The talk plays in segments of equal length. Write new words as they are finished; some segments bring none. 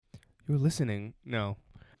You're listening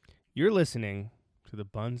to the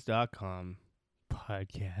Buns.com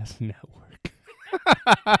podcast network.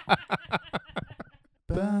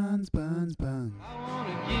 Buns, buns, buns. I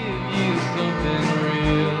wanna give you something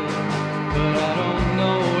real, but I don't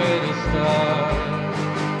know where to start.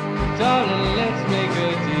 Darling, let's make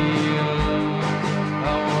a deal.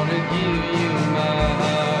 I wanna give you my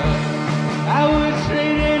heart. I would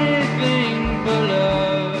trade anything for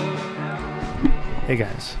love. Hey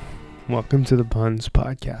guys, welcome to the Buns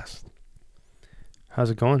podcast. How's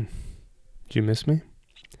it going? Did you miss me?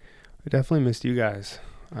 I definitely missed you guys.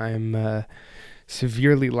 I'm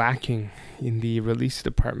severely lacking in the release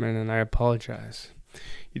department, and I apologize.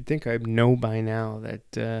 You'd think I'd know by now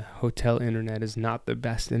that hotel internet is not the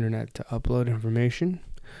best internet to upload information,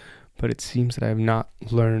 but it seems that I have not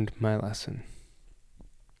learned my lesson.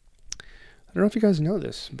 I don't know if you guys know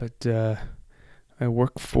this, but I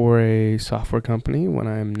work for a software company when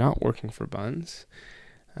I'm not working for Buns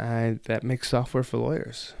that makes software for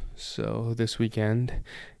lawyers. So this weekend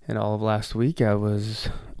and all of last week, I was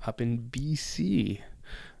up in BC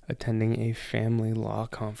attending a family law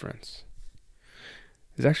conference.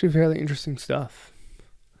 It's actually fairly interesting stuff.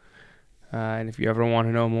 And if you ever want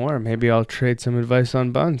to know more, maybe I'll trade some advice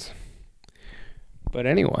on Buns. But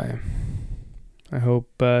anyway, I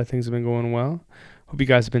hope things have been going well. Hope you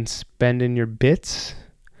guys have been spending your bits.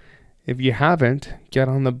 If you haven't, get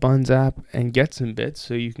on the Buns app and get some bits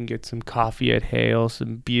so you can get some coffee at Hale,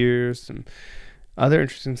 some beers, some other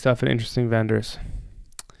interesting stuff at interesting vendors.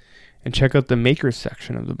 And check out the makers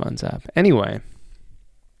section of the Buns app. Anyway,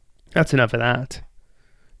 that's enough of that.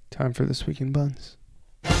 Time for This Week in Buns.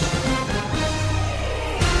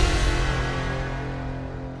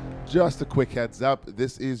 Just a quick heads up.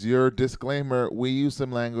 This is your disclaimer. We use some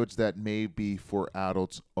language that may be for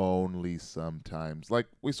adults only sometimes. Like,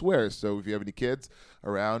 we swear. So if you have any kids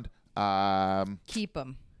around, Keep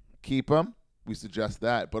them. keep them. We suggest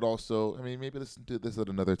that. But also, I mean, maybe listen to this at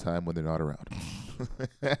another time when they're not around.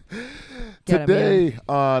 Get 'em, Today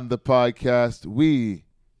on the podcast, we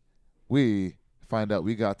find out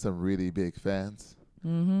we got some really big fans.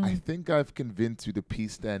 Mm-hmm. I think I've convinced you to pee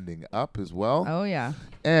standing up as well. Oh, yeah.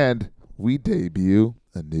 And we debut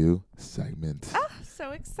a new segment. So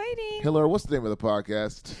exciting. Hillary, what's the name of the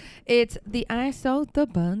podcast? It's the I Sold the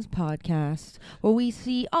Buns podcast, where we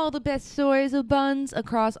see all the best stories of buns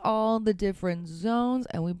across all the different zones,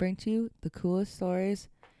 and we bring to you the coolest stories,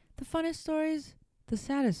 the funnest stories, the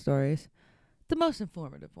saddest stories, the most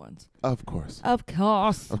informative ones. Of course. Of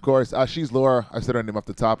course. Of course. She's Laura. I said her name off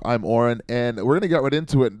the top. I'm Oren, and we're going to get right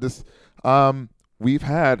into it. This, we've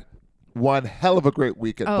had one hell of a great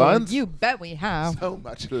week at Buns. You bet we have. So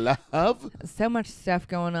much love. So much stuff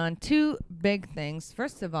going on. Two big things.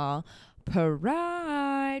 First of all,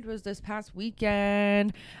 Pride was this past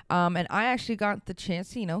weekend, and I actually got the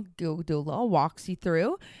chance to, go do a little walksy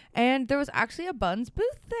through, and there was actually a Buns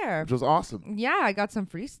booth there. Which was awesome. Yeah, I got some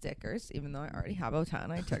free stickers, even though I already have a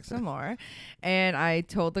ton. I took some more, and I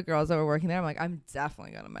told the girls that were working there, I'm like, I'm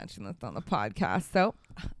definitely going to mention this on the podcast. So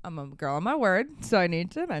I'm a girl on my word, so I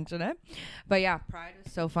need to mention it. But yeah, Pride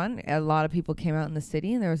was so fun. A lot of people came out in the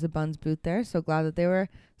city, and there was a Buns booth there. So glad that they were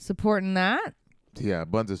supporting that. Yeah,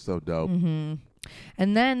 Buns is so dope. Mm-hmm.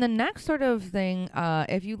 And then the next sort of thing,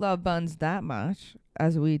 if you love Buns that much,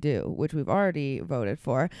 as we do, which we've already voted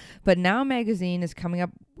for, but Now Magazine is coming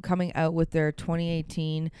out with their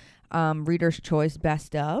 2018 Reader's Choice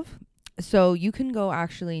Best Of. So you can go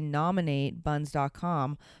actually nominate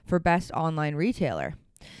Buns.com for Best Online Retailer.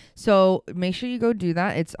 So make sure you go do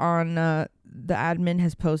that. It's on, the admin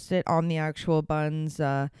has posted on the actual Buns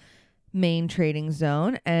main trading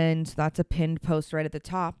zone, and that's a pinned post right at the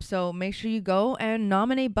top. So make sure you go and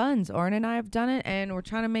nominate Buns. Oren and I have done it, and we're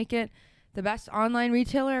trying to make it the best online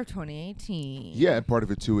retailer of 2018. Yeah, and part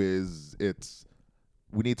of it too is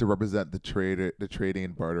we need to represent the trading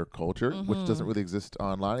and barter culture, which doesn't really exist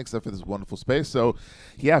online except for this wonderful space. So,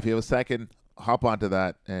 yeah, if you have a second, hop onto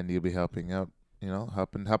that, and you'll be helping out.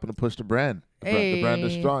 Helping to push the brand. The brand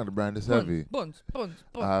is strong. The brand is heavy. Buns.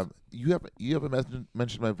 You haven't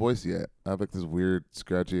mentioned my voice yet. I have like this weird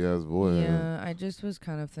scratchy ass voice. Yeah, I just was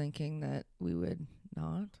kind of thinking that we would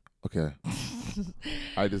not. Okay.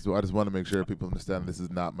 I just want to make sure people understand this is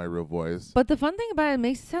not my real voice. But the fun thing about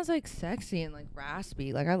it sounds like sexy and like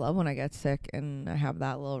raspy. Like I love when I get sick and I have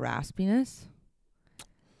that little raspiness.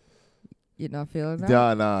 You're not feeling that? No,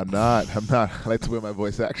 I'm not. I like the way my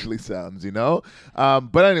voice actually sounds,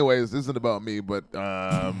 But anyways, this isn't about me, but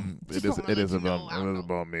it is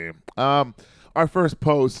about me. Our first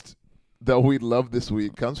post that we love this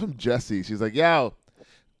week comes from Jessie. She's like, yo,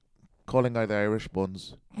 calling out the Irish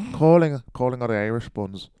buns. calling out the Irish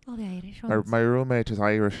buns. Oh, the Irish My roommate is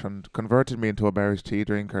Irish and converted me into a Barry's tea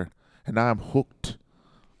drinker, and now I'm hooked.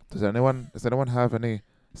 Does anyone happen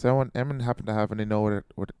to have any know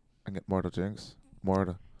what I get more to jinx?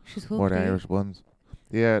 She's More hooked. the Irish buns.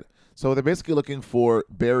 Yeah. So they're basically looking for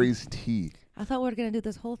Barry's tea. I thought we were gonna do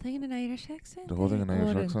this whole thing in an Irish accent. The whole thing in Irish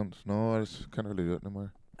Gordon. accent. No, I just can't really do it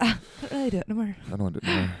anymore. Can't really do it no more. I don't want to do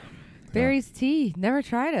it anymore. Barry's tea. Never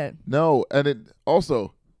tried it. No, and it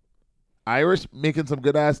also Irish making some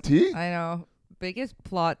good ass tea. I know. Biggest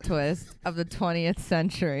plot twist of the 20th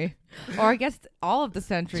century, or I guess all of the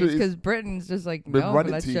centuries, it's because Britain's just like Been no for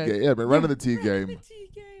running that tea shit. game. Yeah, been running the tea game. Tea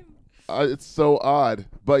game. It's so odd,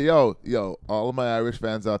 but yo, all of my Irish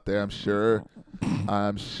fans out there, I'm sure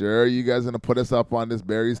you guys are gonna put us up on this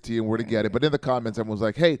Barry's tea and where to get it. But in the comments, everyone was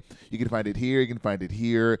like, "Hey, you can find it here. You can find it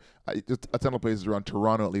here. Just a ton of places around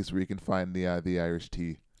Toronto, at least, where you can find the Irish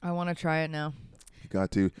tea. I want to try it now. You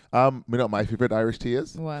got to. You know what my favorite Irish tea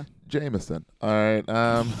is? What? Jameson. All right.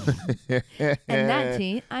 And that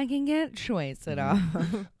tea, I can get choice it off.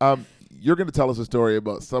 You're gonna tell us a story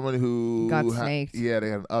about someone who Got snaked. Yeah, they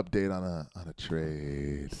had an update on a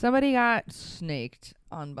trade. Somebody got snaked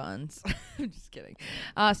on buns. I'm just kidding.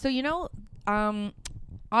 So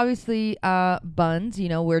obviously, buns.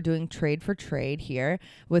 We're doing trade for trade here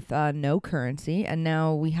with no currency, and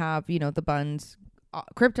now we have the buns.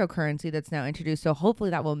 Cryptocurrency that's now introduced, so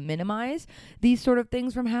hopefully that will minimize these sort of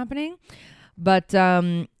things from happening. But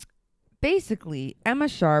basically, Emma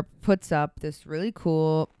Sharp puts up this really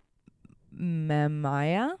cool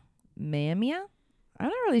Mamiya. I'm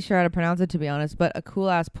not really sure how to pronounce it, to be honest, but a cool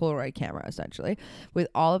ass Polaroid camera essentially with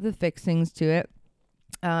all of the fixings to it.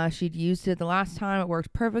 She'd used it the last time. It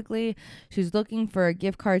worked perfectly. She's looking for a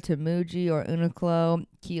gift card to Muji or Uniqlo,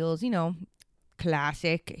 Kiehl's,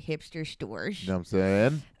 classic hipster stores. You know what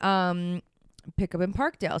I'm saying? Pick up in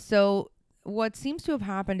Parkdale. So what seems to have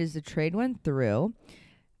happened is the trade went through,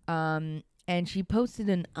 and she posted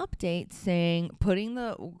an update putting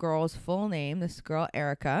the girl's full name, this girl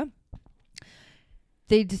Erica.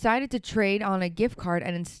 They decided to trade on a gift card,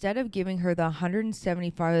 and instead of giving her the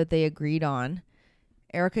 $175 that they agreed on,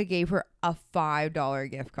 Erica gave her a $5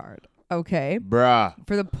 gift card. Okay. Bruh.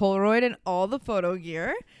 For the Polaroid and all the photo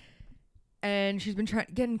gear. And she's been trying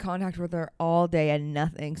to get in contact with her all day and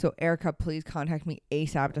nothing. So Erica, please contact me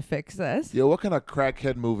ASAP to fix this. Yo, what kind of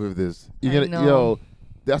crackhead move is this? I know.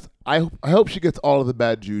 I hope she gets all of the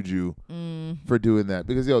bad juju for doing that,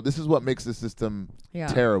 because this is what makes the system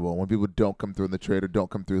terrible, when people don't come through in the trade or don't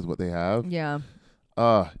come through with what they have. Yeah.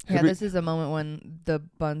 This is a moment when the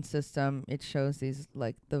bun system, it shows these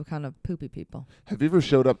the kind of poopy people. Have you ever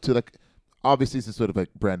showed up to obviously it's sort of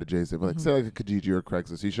like brand adjacent, but say like a Kijiji or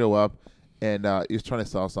Craigslist, you show up and you're trying to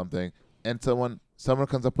sell something, and someone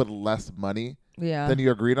comes up with less money than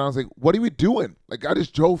you agreed on. I was like, what are we doing? Like, I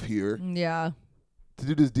just drove here to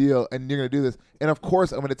do this deal, and you're going to do this. And of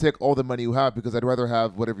course, I'm going to take all the money you have, because I'd rather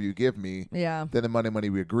have whatever you give me than the money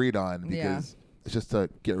we agreed on, because it's just to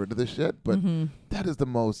get rid of this shit. But that is the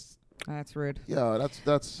most... That's rude. Yeah,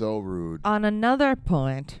 that's so rude. On another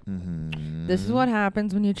point, this is what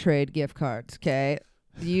happens when you trade gift cards, okay?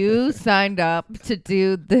 You signed up to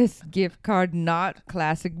do this gift card, not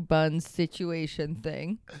classic buns situation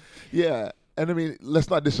thing. Yeah. And I mean, let's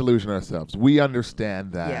not disillusion ourselves. We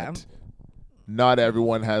understand that not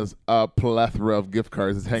everyone has a plethora of gift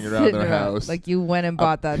cards that's hanging around their house. Like, you went and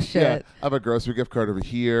bought that shit. Yeah, I have a grocery gift card over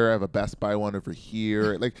here. I have a Best Buy one over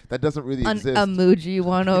here. Like, that doesn't really exist. A Muji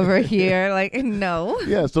one over here. Like, no.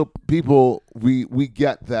 Yeah, so people, we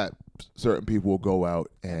get that certain people will go out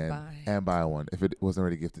and buy one if it wasn't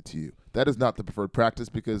already gifted to you. That is not the preferred practice,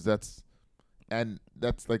 because that's the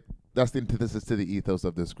antithesis to the ethos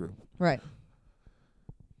of this group. Right.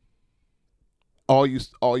 All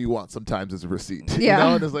you want sometimes is a receipt.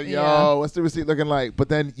 Yeah. And it's like, yo, what's the receipt looking like? But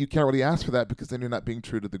then you can't really ask for that, because then you're not being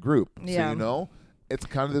true to the group. Yeah. So, it's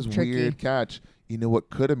kind of this Tricky. weird catch. You know what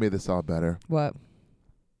could have made this all better? What?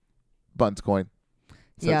 Buns coin.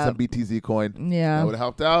 Some BTZ coin. Yeah. That would have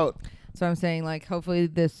helped out. So I'm saying, hopefully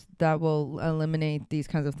that will eliminate these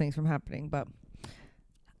kinds of things from happening. But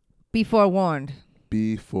be forewarned.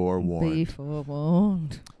 Be forewarned. Be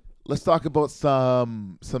forewarned. Let's talk about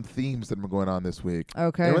some themes that are going on this week.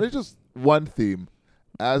 Okay. And it's just one theme.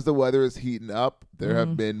 As the weather is heating up, there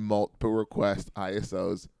have been multiple request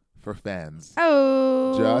ISOs for fans.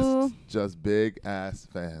 Oh. Just big ass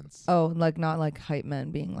fans. Oh, not like hype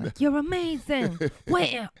men being like, you're amazing.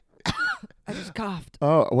 Wham. I just coughed.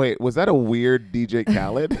 Oh, wait. Was that a weird DJ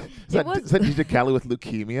Khaled? Is that DJ Khaled with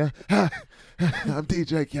leukemia? I'm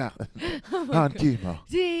DJ Khaled on chemo.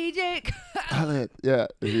 DJ Khaled. Yeah,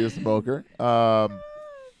 he's a smoker.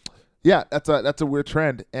 Yeah, that's a weird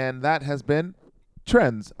trend. And that has been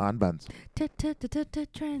Trends on Buns.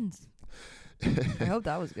 Trends. I hope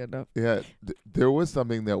that was good enough. Yeah, there was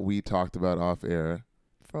something that we talked about off air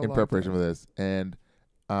For a in long preparation time. for this. And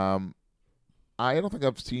I don't think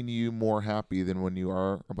I've seen you more happy than when you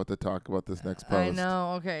are about to talk about this next post. I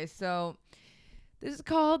know. Okay, so this is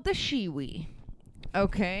called the Shiwi.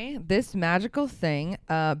 Okay, this magical thing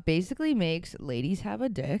basically makes ladies have a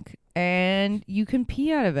dick and you can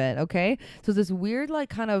pee out of it. Okay, so this weird like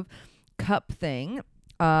kind of cup thing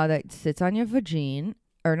that sits on your vagine,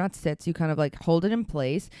 or not sits, you kind of like hold it in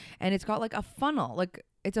place, and it's got like a funnel, like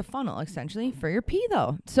it's a funnel essentially for your pee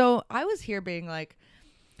though. So I was here being like,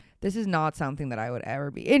 this is not something that I would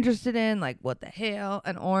ever be interested in. Like, what the hell?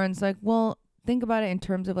 And Oren's like, well, think about it in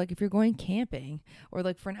terms of like if you're going camping or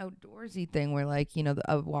like for an outdoorsy thing where like, you know,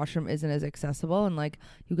 a washroom isn't as accessible and like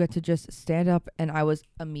you get to just stand up. And I was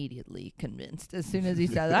immediately convinced as soon as he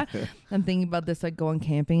said that. I'm thinking about this like going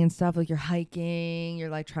camping and stuff. Like you're hiking,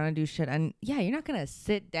 you're like trying to do shit. And yeah, you're not going to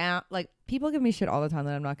sit down. Like people give me shit all the time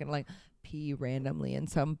that I'm not going to like pee randomly in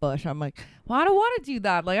some bush. I'm like, well, I don't want to do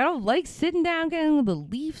that. Like I don't like sitting down getting the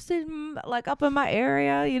leaves sitting like up in my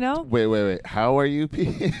area, you know. Wait. How are you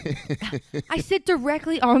peeing? I sit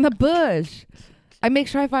directly on the bush. I make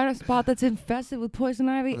sure I find a spot that's infested with poison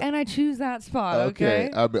ivy and I choose that spot.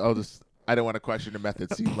 Okay. I don't want to question your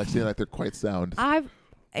methods. Seem like they're quite sound.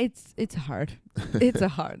 It's hard. It's a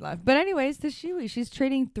hard life. But anyways, the Shiwi, she's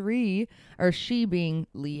trading 3, or she being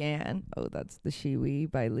Leanne. Oh, that's the Shiwi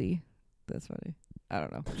by Lee. That's funny. I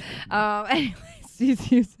don't know.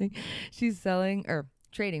 Anyways, she's selling, or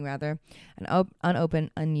trading rather, an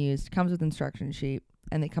unopened, unused, comes with instruction sheet,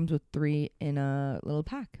 and it comes with 3 in a little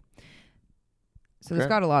pack. So Okay. it's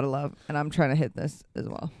got a lot of love, and I'm trying to hit this as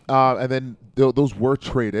well. And then those were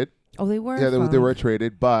traded. Oh, they were? Yeah, they fun. were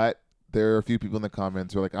traded, but there are a few people in the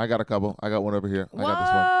comments who are like, I got a couple. I got one over here. Whoa! I got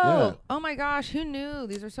this one. Yeah. Oh my gosh, who knew?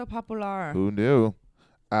 These are so popular. Who knew?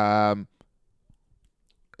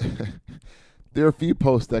 There are a few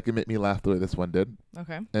posts that can make me laugh the way this one did,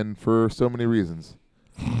 Okay. and for so many reasons.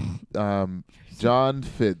 John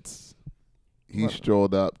Fitz, he What?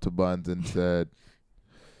 strolled up to Buns and said,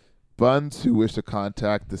 Buns who wish to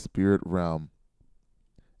contact the spirit realm,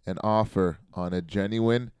 an offer on a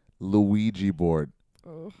genuine Luigi board,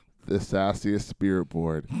 Oh. the sassiest spirit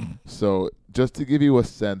board. So just to give you a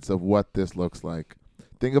sense of what this looks like,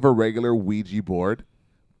 think of a regular Ouija board,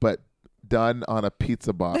 but done on a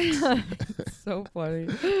pizza box. So funny.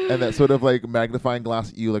 And that sort of like magnifying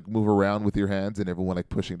glass you like move around with your hands and everyone like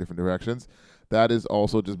pushing different directions. That is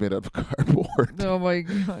also just made out of cardboard. Oh my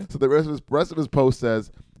god. So the rest of his post says,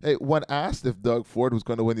 hey, when asked if Doug Ford was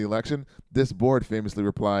going to win the election, this board famously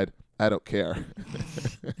replied, I don't care.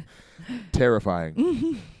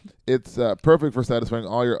 Terrifying. It's perfect for satisfying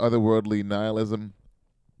all your otherworldly nihilism,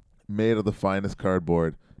 made of the finest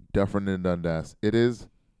cardboard, Dufferin and Dundas. It is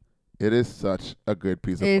such a good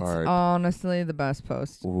piece of It's art. honestly the best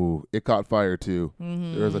post. Ooh, it caught fire too.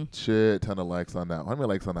 Mm-hmm. There was a shit ton of likes on that. How many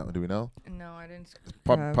likes on that one? Do we know? No, I didn't.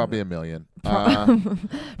 Probably a million.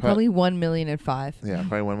 Probably 1,000,005. Yeah,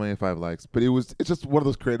 probably 1,000,005 likes. But it's just one of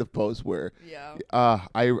those creative posts where Yeah.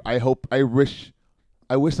 I wish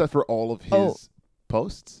that for all of his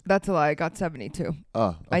posts. That's a lie. I got 72.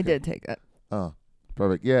 Okay. I did take it.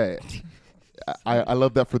 Perfect. Yeah. I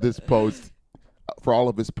love that for this post. For all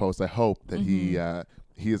of his posts, I hope that he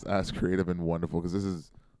is as creative and wonderful,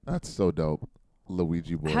 because that's so dope.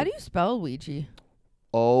 Luigi board. How do you spell Ouija?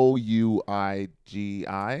 Ouigi.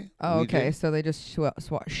 Oh, okay. So they just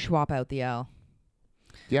swap out the L.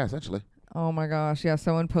 Yeah, essentially. Oh my gosh. Yeah.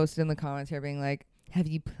 Someone posted in the comments here being like, have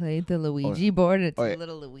you played the Luigi board? It's a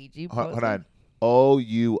little Luigi board. Hold on.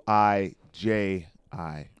 Ouiji.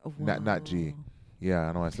 Not G. Whoa. Yeah,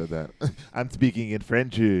 I know I said that. I'm speaking in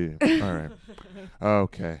French. All right.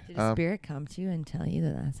 Okay. Did a spirit come to you and tell you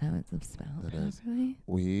that that's how it's spelled It is. properly?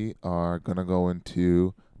 We are going to go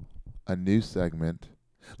into a new segment.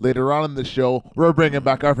 Later on in the show, we're bringing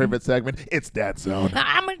back our favorite segment. It's Dad Zone.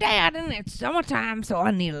 I'm a dad and it's summertime, so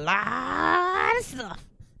I need a lot of stuff.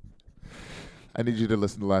 I need you to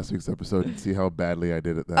listen to last week's episode and see how badly I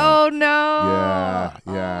did at that. Oh no! Yeah.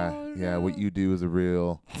 Oh, Yeah, no. what you do is a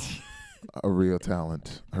real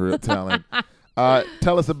talent. A real talent.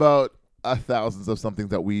 Tell us about thousands of something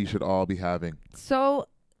that we should all be having. So,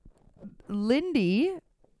 Lindy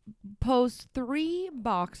posts 3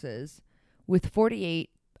 boxes with 48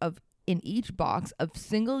 of in each box of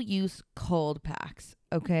single-use cold packs.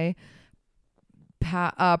 Okay,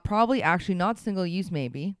 probably actually not single-use.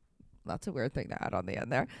 Maybe that's a weird thing to add on the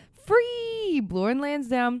end there. Free Bloor and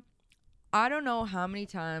Lansdowne. I don't know how many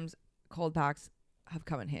times cold packs have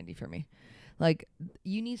come in handy for me. Like,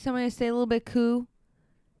 you need somebody to stay a little bit cool.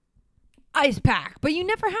 Ice pack, but you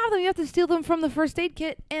never have them. You have to steal them from the first aid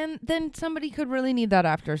kit, and then somebody could really need that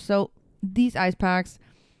after. So these ice packs,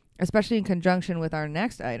 especially in conjunction with our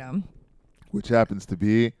next item, which happens to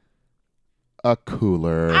be a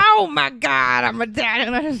cooler. Oh my God, I'm a dad,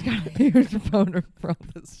 and I just got a huge boner from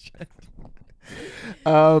this shit.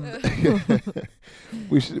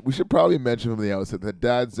 We should probably mention from the outset that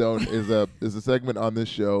Dad Zone is a segment on this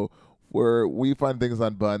show where we find things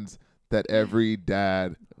on buns that every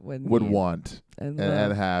dad would want and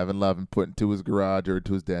have and love and put into his garage or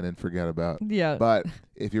into his den and forget about. Yeah. But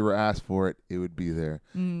if you were asked for it, it would be there.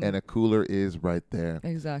 And a cooler is right there.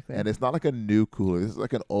 Exactly. And it's not like a new cooler. This is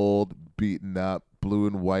like an old, beaten up, blue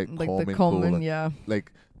and white like Coleman the Coleman, cooler. yeah.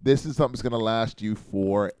 Like, this is something that's going to last you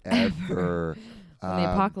forever. When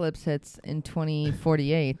the apocalypse hits in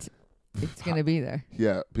 2048, it's going to be there.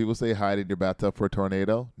 Yeah. People say hide in your bathtub for a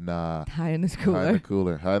tornado. Nah. High in this Hide in cooler. the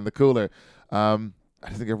cooler. Hide in the cooler. I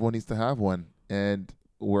just think everyone needs to have one. And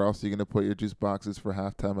where else are you going to put your juice boxes for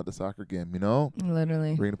halftime at the soccer game, you know?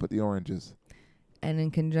 Literally. We're going to put the oranges. And in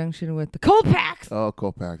conjunction with the cold packs. Oh,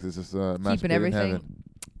 cold packs. This is match made in heaven.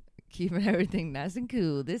 Keeping everything nice and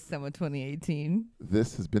cool this summer 2018.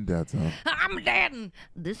 This has been Dad Zone. I'm a dad, and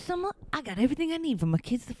this summer I got everything I need for my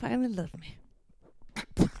kids to finally love me.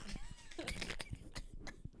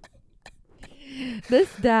 This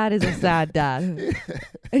dad is a sad dad.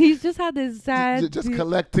 He's just had this sad... Just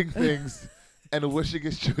collecting things and wishing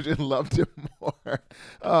his children loved him more.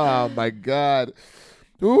 Oh, my God.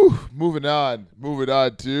 Ooh, moving on. Moving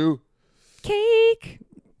on to... cake.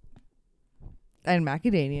 And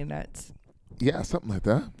macadamia nuts. Yeah, something like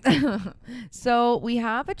that. So we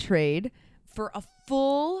have a trade for a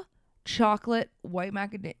full chocolate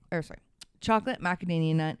macadamia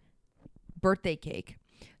nut birthday cake.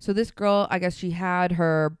 So this girl, I guess she had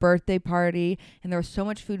her birthday party, and there was so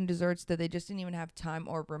much food and desserts that they just didn't even have time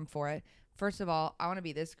or room for it. First of all, I want to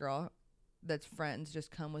be this girl that's friends just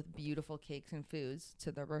come with beautiful cakes and foods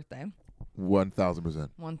to their birthday. 1,000%.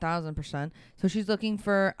 1,000%. So she's looking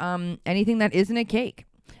for anything that isn't a cake.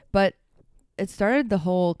 But it started the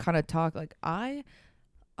whole kind of talk, like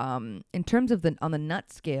in terms of on the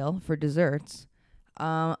nut scale for desserts,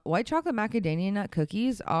 white chocolate macadamia nut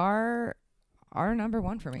cookies are number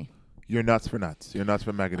one for me. You're nuts for nuts. You're nuts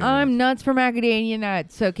for macadamia I'm nuts. nuts for macadamia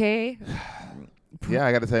nuts, okay? Yeah,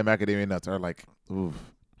 I got to say macadamia nuts are like,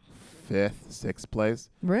 fifth, sixth place.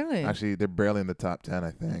 Really? Actually, they're barely in the top 10,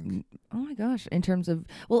 I think. Oh my gosh! In terms of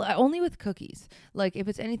only with cookies. Like if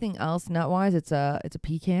it's anything else nut wise, it's a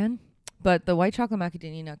pecan. But the white chocolate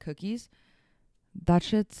macadamia nut cookies, that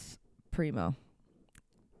shit's primo.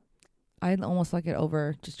 I almost like it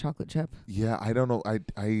over just chocolate chip. Yeah, I don't know. I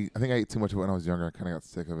think I ate too much of it when I was younger. I kind of got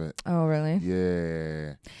sick of it. Oh really?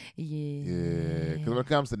 Yeah. Yeah. Because when it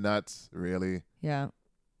comes to nuts, really, Yeah.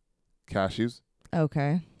 cashews,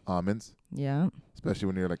 Okay. almonds. Yeah. Especially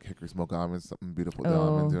when you're like hickory smoked almonds, something beautiful with Oh,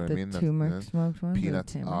 almonds, you know what the I mean? turmeric smoked ones. or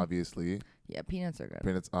Peanuts, tamarind? obviously. Yeah, peanuts are good.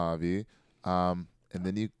 Peanuts, obvi. And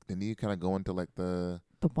then you kind of go into like the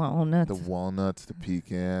Walnuts. walnuts, the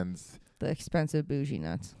pecans. The expensive bougie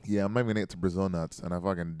nuts. Yeah, I'm not even gonna get to Brazil nuts, and I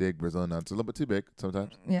fucking dig Brazil nuts. They're a little bit too big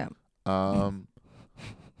sometimes. Yeah. But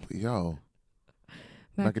yo,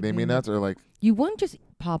 macadamia nuts are like You wouldn't just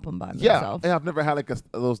pop them by themselves. yeah. I've never had like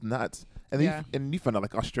those nuts, and Yeah. you find out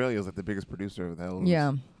like Australia is like the biggest producer of those.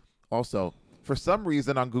 Yeah. Also, for some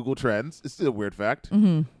reason on Google Trends, it's still a weird fact.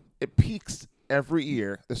 Mm-hmm. It peaks every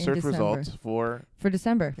year. The search December. results for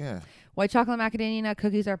December. yeah. White chocolate macadamia nut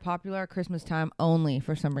cookies are popular at Christmas time only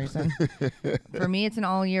for some reason. For me, it's an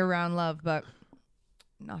all year round love, but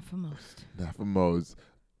not for most. Not for Moe's.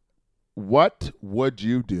 What would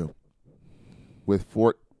you do with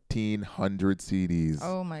 1,400 CDs?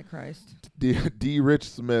 Oh my Christ. D. Rich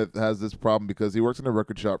Smith has this problem because he works in a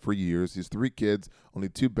record shop for years. He has 3 kids, only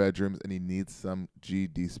 2 bedrooms, and he needs some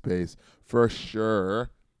GD space. For sure,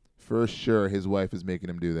 his wife is making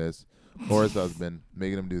him do this, or his husband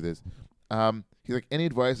making him do this. He's like, any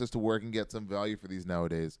advice as to where I can get some value for these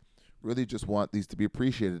nowadays? Really just want these to be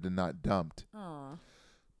appreciated and not dumped. Aw.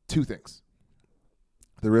 2 things.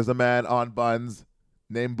 There is a man on Buns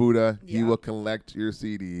named Buddha. He Yeah. will collect your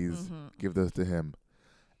CDs. Mm-hmm. Give those to him.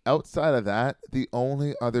 Outside of that, the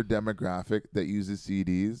only other demographic that uses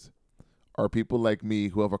CDs are people like me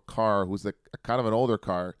who have a car who's like a kind of an older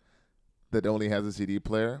car that only has a CD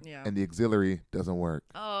player, Yeah. and the auxiliary doesn't work.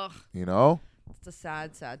 Ugh, You know? it's a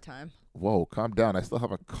sad, sad time. Whoa, calm down. I still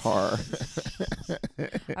have a car.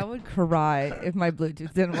 I would cry if my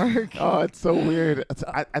Bluetooth didn't work. Oh, it's so weird.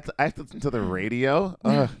 I have to listen to the radio.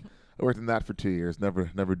 Ugh. I worked in that for 2 years. Never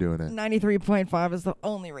doing it. 93.5 is the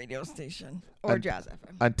only radio station, or Jazz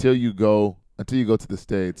FM. Until you go to the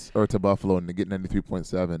States or to Buffalo and get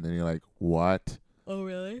 93.7, and you're like, what? Oh,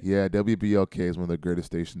 really? Yeah, WBLK is one of the greatest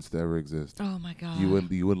stations to ever exist. Oh, my God. You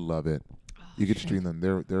would love it. Oh, You could shit. stream them.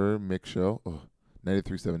 Their mix show. Oh,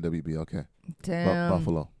 93.7 WBLK. Damn.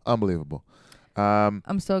 Buffalo. Unbelievable.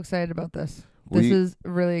 I'm so excited about this. This is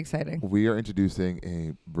really exciting. We are introducing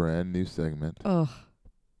a brand new segment, Ugh.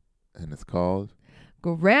 and it's called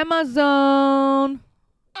Grandma Zone.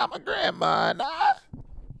 I'm a grandma and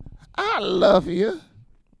I love you.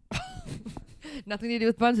 Nothing to do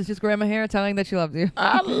with buns. It's just Grandma Hair telling that she loves you.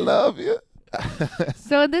 I love you.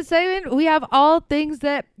 So in this segment, we have all things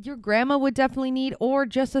that your grandma would definitely need, or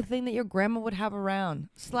just a thing that your grandma would have around,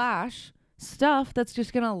 / stuff that's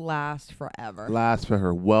just going to last forever. Last for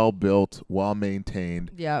her, well built, well maintained.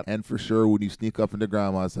 Yep. And for sure, when you sneak up into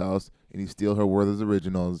grandma's house and you steal her Werther's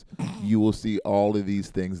Originals, you will see all of these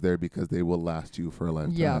things there because they will last you for a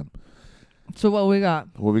lifetime. Yeah. So what we got?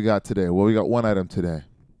 What we got today? Well, we got one item today.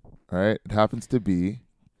 All right. It happens to be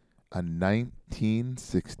a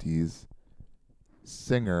 1960s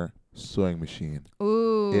Singer sewing machine.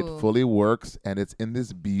 Ooh. It fully works, and it's in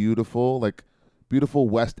this beautiful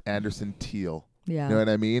West Anderson teal. Yeah. You know what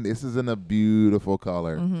I mean? This is in a beautiful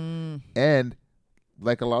color. Mm-hmm. And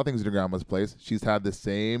like a lot of things in your grandma's place, she's had the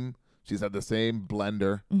same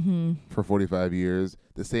blender Mm-hmm. for 45 years,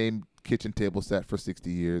 the same kitchen table set for 60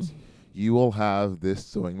 years. You will have this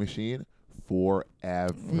sewing machine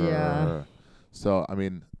forever. Yeah. So, I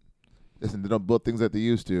mean, listen, they don't build things like they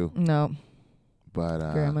used to, No. but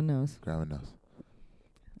Grandma knows. Grandma knows.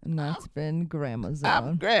 And that's been Grandma's I'm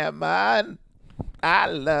Zone. Grandma. And I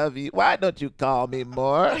love you. Why don't you call me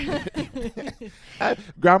more?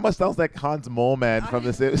 Grandma sounds like Hans Moleman from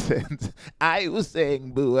The Simpsons. I was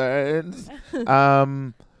saying boo earns.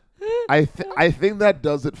 I think that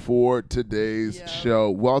does it for today's Yeah. show.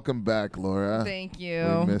 Welcome back, Laura. Thank We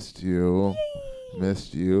you. missed you.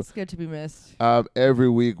 Missed you. It's good to be missed. Every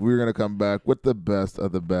week we're gonna come back with the best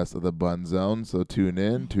of the Bun Zone. So tune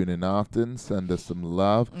in often, send us some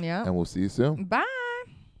love, Yeah. and we'll see you soon. Bye.